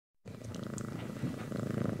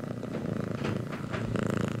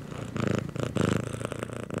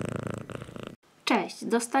Cześć!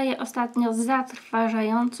 Dostaję ostatnio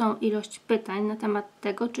zatrważającą ilość pytań na temat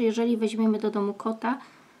tego, czy jeżeli weźmiemy do domu kota,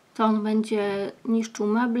 to on będzie niszczył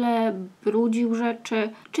meble, brudził rzeczy,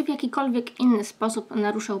 czy w jakikolwiek inny sposób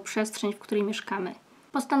naruszał przestrzeń, w której mieszkamy.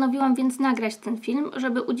 Postanowiłam więc nagrać ten film,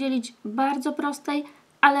 żeby udzielić bardzo prostej,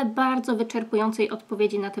 ale bardzo wyczerpującej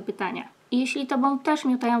odpowiedzi na te pytania. I jeśli Tobą też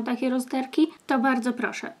miotają takie rozterki, to bardzo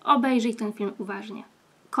proszę, obejrzyj ten film uważnie.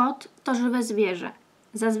 Kot to żywe zwierzę.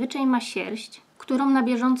 Zazwyczaj ma sierść, którą na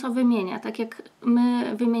bieżąco wymienia, tak jak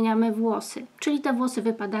my wymieniamy włosy. Czyli te włosy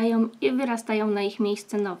wypadają i wyrastają na ich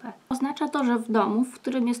miejsce nowe. Oznacza to, że w domu, w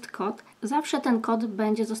którym jest kot, zawsze ten kot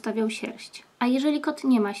będzie zostawiał sierść. A jeżeli kot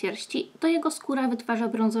nie ma sierści, to jego skóra wytwarza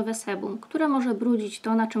brązowe sebum, które może brudzić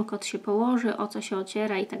to, na czym kot się położy, o co się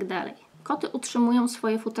ociera itd. Koty utrzymują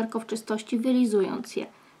swoje futerko w czystości, wylizując je.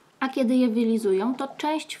 A kiedy je wylizują, to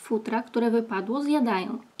część futra, które wypadło,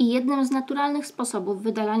 zjadają. I jednym z naturalnych sposobów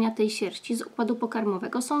wydalania tej sierści z układu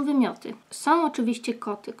pokarmowego są wymioty. Są oczywiście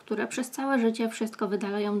koty, które przez całe życie wszystko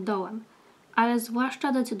wydalają dołem. Ale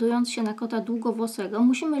zwłaszcza decydując się na kota długowłosego,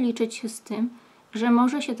 musimy liczyć się z tym, że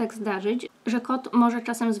może się tak zdarzyć, że kot może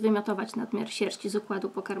czasem zwymiotować nadmiar sierści z układu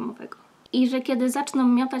pokarmowego. I że kiedy zaczną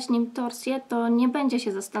miotać nim torsję, to nie będzie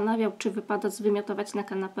się zastanawiał, czy wypada zwymiotować na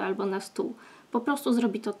kanapę albo na stół. Po prostu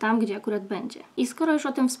zrobi to tam, gdzie akurat będzie. I skoro już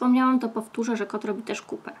o tym wspomniałam, to powtórzę, że kot robi też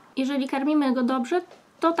kupę. Jeżeli karmimy go dobrze,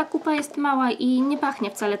 to ta kupa jest mała i nie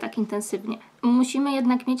pachnie wcale tak intensywnie. Musimy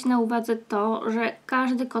jednak mieć na uwadze to, że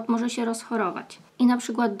każdy kot może się rozchorować i na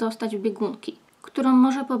przykład dostać biegunki, którą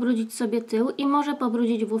może pobrudzić sobie tył i może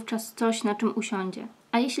pobrudzić wówczas coś, na czym usiądzie.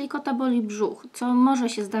 A jeśli kota boli brzuch, co może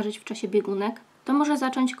się zdarzyć w czasie biegunek, to może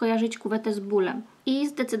zacząć kojarzyć kuwetę z bólem i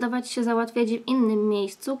zdecydować się załatwiać w innym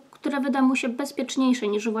miejscu, które wyda mu się bezpieczniejsze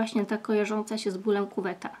niż właśnie ta kojarząca się z bólem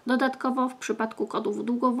kuweta. Dodatkowo w przypadku kotów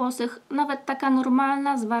długowłosych nawet taka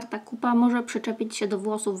normalna, zwarta kupa może przyczepić się do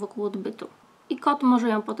włosów wokół odbytu. I kot może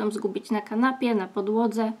ją potem zgubić na kanapie, na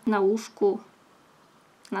podłodze, na łóżku,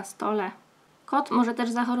 na stole. Kot może też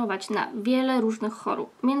zachorować na wiele różnych chorób,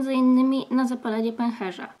 m.in. na zapalenie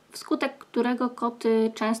pęcherza, wskutek którego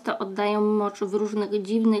koty często oddają mocz w różnych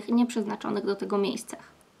dziwnych, nieprzeznaczonych do tego miejscach.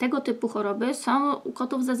 Tego typu choroby są u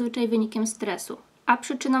kotów zazwyczaj wynikiem stresu, a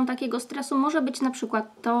przyczyną takiego stresu może być na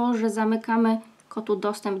przykład to, że zamykamy kotu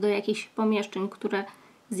dostęp do jakichś pomieszczeń, które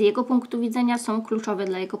z jego punktu widzenia są kluczowe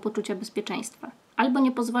dla jego poczucia bezpieczeństwa. Albo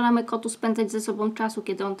nie pozwalamy kotu spędzać ze sobą czasu,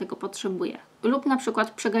 kiedy on tego potrzebuje. Lub na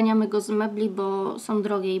przykład przeganiamy go z mebli, bo są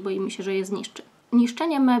drogie i boimy się, że je zniszczy.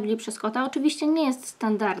 Niszczenie mebli przez kota oczywiście nie jest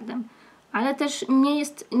standardem, ale też nie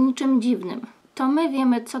jest niczym dziwnym. To my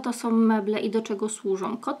wiemy, co to są meble i do czego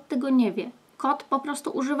służą. Kot tego nie wie. Kot po prostu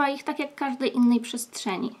używa ich tak jak każdej innej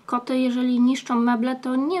przestrzeni. Koty, jeżeli niszczą meble,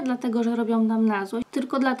 to nie dlatego, że robią nam na złość,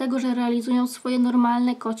 tylko dlatego, że realizują swoje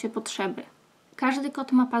normalne kocie potrzeby. Każdy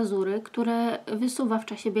kot ma pazury, które wysuwa w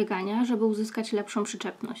czasie biegania, żeby uzyskać lepszą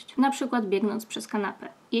przyczepność. Na przykład biegnąc przez kanapę.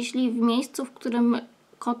 Jeśli w miejscu, w którym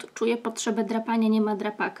kot czuje potrzebę drapania, nie ma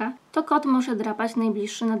drapaka, to kot może drapać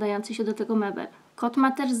najbliższy nadający się do tego mebel. Kot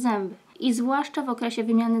ma też zęby i zwłaszcza w okresie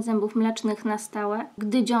wymiany zębów mlecznych na stałe,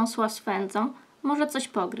 gdy dziąsła swędzą, może coś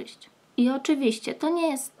pogryźć. I oczywiście to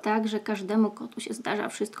nie jest tak, że każdemu kotu się zdarza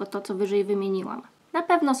wszystko to, co wyżej wymieniłam. Na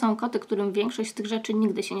pewno są koty, którym większość z tych rzeczy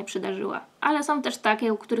nigdy się nie przydarzyła, ale są też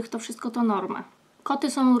takie, u których to wszystko to norma.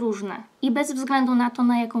 Koty są różne i bez względu na to,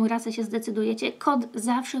 na jaką rasę się zdecydujecie, kot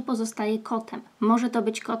zawsze pozostaje kotem. Może to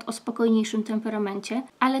być kot o spokojniejszym temperamencie,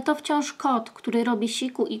 ale to wciąż kot, który robi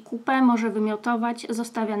siku i kupę, może wymiotować,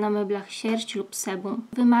 zostawia na meblach sierść lub sebum.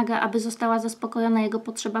 Wymaga, aby została zaspokojona jego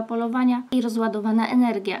potrzeba polowania i rozładowana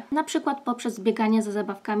energia, na przykład poprzez bieganie za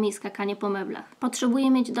zabawkami i skakanie po meblach.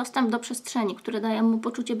 Potrzebuje mieć dostęp do przestrzeni, które dają mu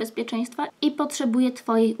poczucie bezpieczeństwa i potrzebuje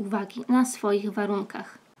Twojej uwagi na swoich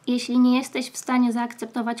warunkach. Jeśli nie jesteś w stanie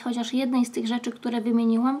zaakceptować chociaż jednej z tych rzeczy, które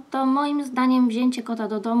wymieniłam, to moim zdaniem wzięcie kota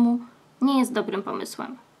do domu nie jest dobrym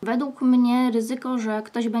pomysłem. Według mnie ryzyko, że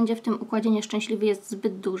ktoś będzie w tym układzie nieszczęśliwy, jest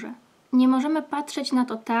zbyt duże. Nie możemy patrzeć na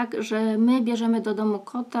to tak, że my bierzemy do domu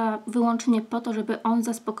kota wyłącznie po to, żeby on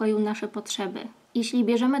zaspokoił nasze potrzeby. Jeśli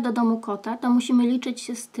bierzemy do domu kota, to musimy liczyć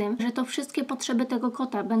się z tym, że to wszystkie potrzeby tego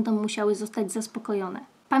kota będą musiały zostać zaspokojone.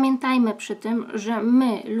 Pamiętajmy przy tym, że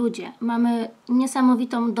my, ludzie, mamy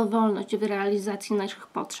niesamowitą dowolność w realizacji naszych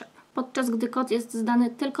potrzeb, podczas gdy kot jest zdany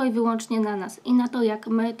tylko i wyłącznie na nas i na to, jak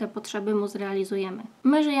my te potrzeby mu zrealizujemy.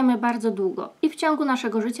 My żyjemy bardzo długo i w ciągu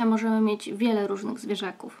naszego życia możemy mieć wiele różnych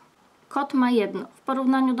zwierzaków. Kot ma jedno, w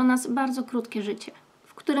porównaniu do nas bardzo krótkie życie,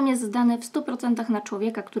 w którym jest zdany w 100% na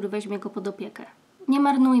człowieka, który weźmie go pod opiekę. Nie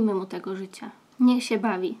marnujmy mu tego życia. Niech się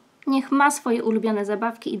bawi. Niech ma swoje ulubione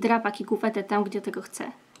zabawki i drapak i kuwetę tam, gdzie tego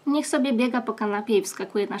chce. Niech sobie biega po kanapie i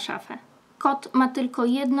wskakuje na szafę. Kot ma tylko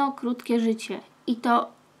jedno krótkie życie i to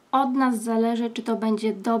od nas zależy, czy to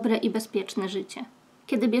będzie dobre i bezpieczne życie.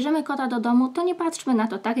 Kiedy bierzemy kota do domu, to nie patrzmy na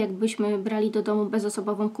to tak, jakbyśmy brali do domu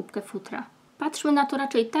bezosobową kubkę futra. Patrzmy na to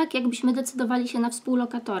raczej tak, jakbyśmy decydowali się na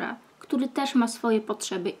współlokatora, który też ma swoje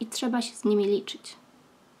potrzeby i trzeba się z nimi liczyć.